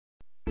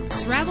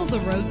Travel the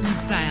roads in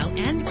style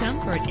and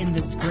comfort in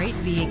this great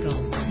vehicle.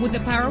 With a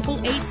powerful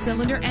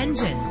 8-cylinder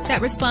engine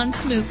that responds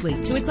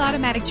smoothly to its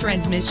automatic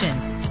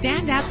transmission.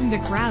 Stand out from the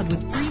crowd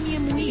with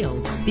premium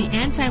wheels. The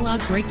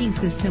anti-lock braking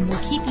system will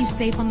keep you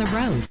safe on the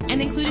road. An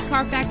included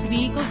Carfax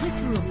Vehicle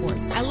History Report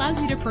allows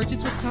you to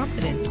purchase with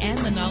confidence and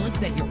the knowledge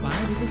that your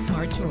buy was a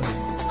smart choice.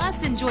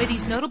 Plus, enjoy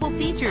these notable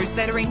features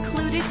that are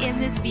included in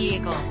this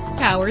vehicle: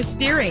 power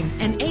steering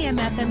and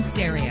AM/FM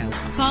stereo.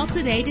 Call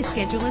today to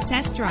schedule a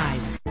test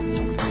drive.